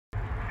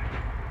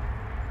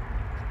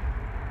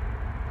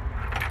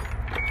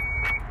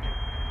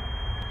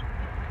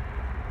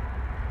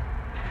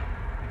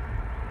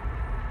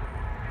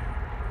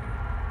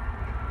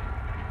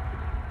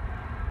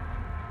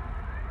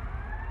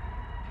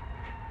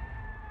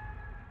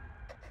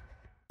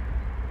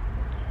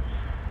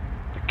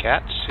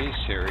Cat C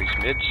series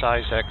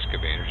mid-size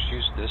excavators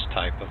used this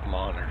type of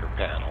monitor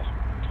panel.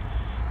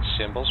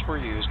 Symbols were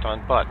used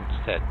on buttons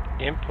that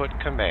input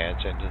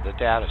commands into the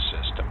data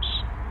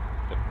systems.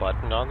 The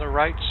button on the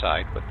right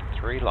side with the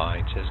 3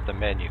 lines is the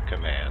menu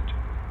command.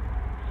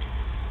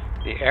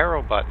 The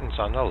arrow buttons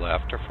on the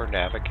left are for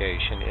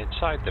navigation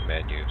inside the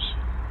menus.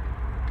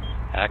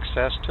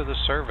 Access to the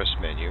service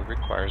menu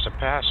requires a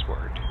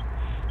password.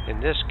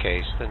 In this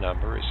case, the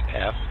number is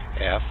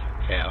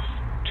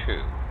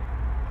FFF2.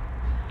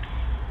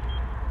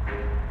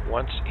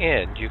 Once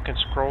in, you can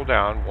scroll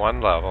down one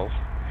level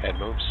and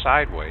move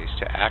sideways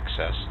to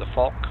access the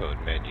fault code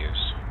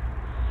menus.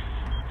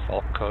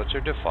 Fault codes are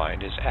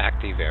defined as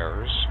active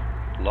errors,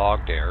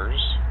 logged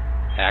errors,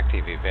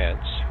 active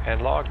events,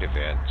 and logged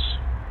events.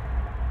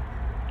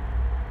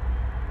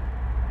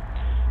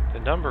 The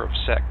number of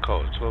set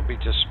codes will be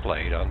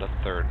displayed on the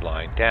 3rd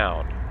line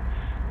down.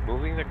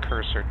 Moving the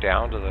cursor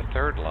down to the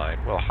 3rd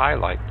line will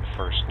highlight the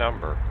first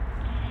number.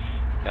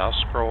 Now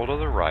scroll to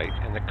the right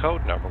and the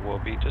code number will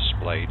be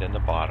displayed in the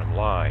bottom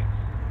line.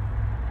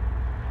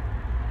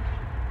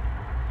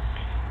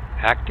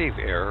 Active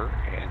error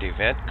and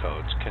event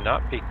codes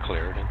cannot be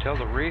cleared until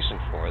the reason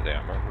for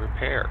them are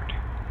repaired.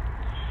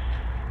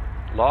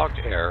 Logged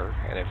error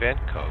and event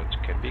codes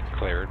can be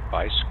cleared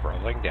by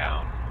scrolling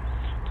down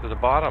to the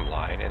bottom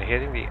line and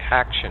hitting the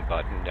Action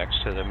button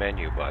next to the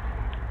Menu button.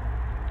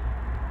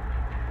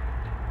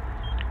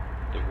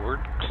 The word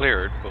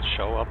Cleared will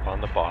show up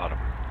on the bottom.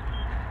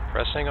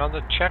 Pressing on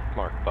the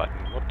checkmark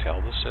button will tell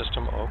the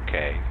system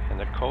OK, and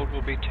the code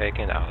will be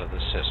taken out of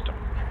the system.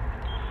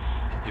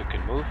 You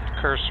can move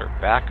the cursor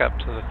back up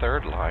to the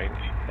 3rd line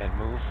and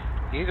move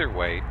either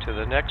way to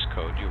the next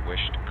code you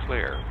wish to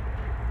clear.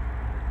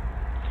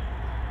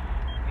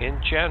 In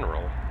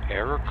general,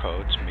 error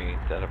codes mean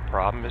that a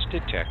problem is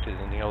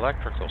detected in the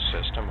electrical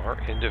system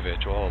or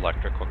individual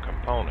electrical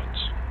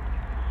components.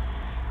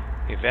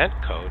 Event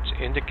codes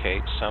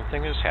indicate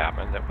something has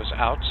happened that was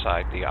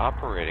outside the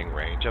operating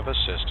range of a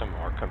system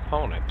or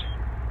component.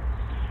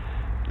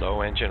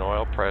 Low engine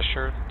oil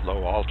pressure,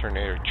 low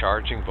alternator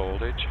charging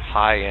voltage,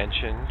 high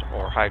engine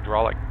or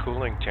hydraulic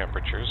cooling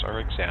temperatures are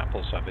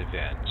examples of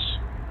events.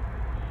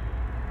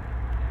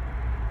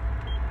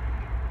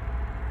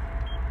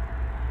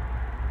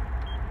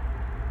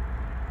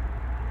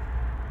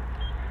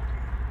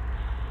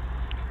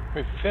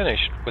 We've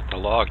finished with the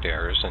logged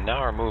errors and now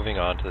are moving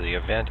on to the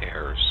event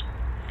errors.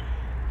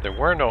 There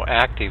were no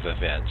active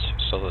events,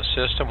 so the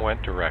system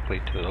went directly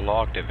to the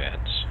logged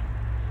events.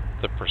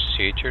 The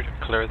procedure to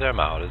clear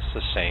them out is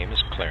the same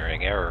as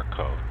clearing error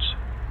codes.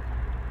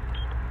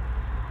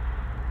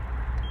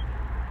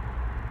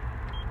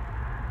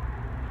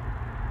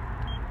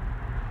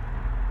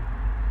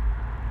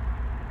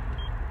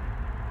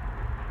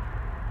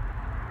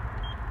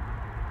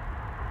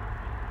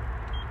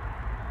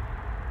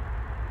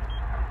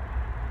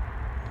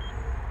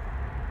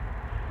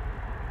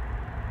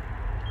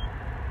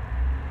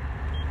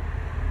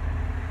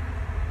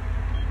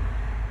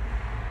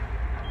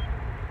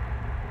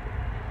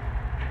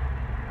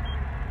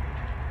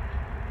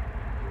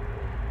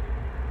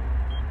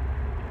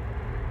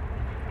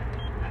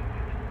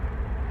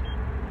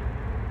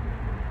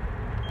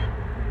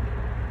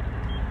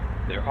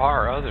 There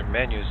are other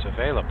menus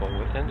available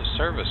within the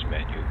service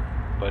menu,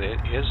 but it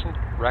isn't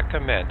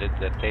recommended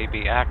that they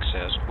be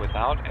accessed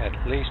without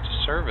at least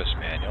a service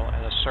manual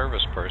and a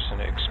service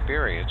person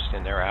experienced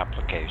in their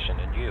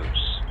application and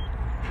use.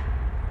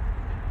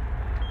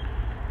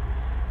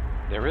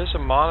 There is a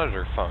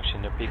monitor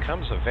function that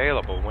becomes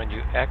available when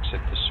you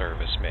exit the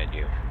service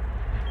menu.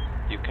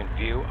 You can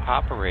view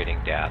operating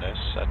data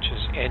such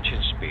as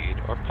engine speed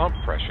or pump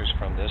pressures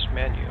from this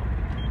menu.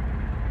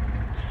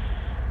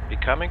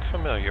 Becoming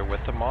familiar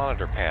with the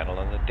monitor panel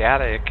and the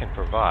data it can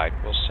provide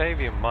will save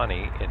you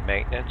money in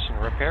maintenance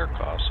and repair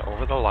costs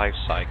over the life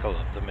cycle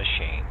of the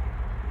machine.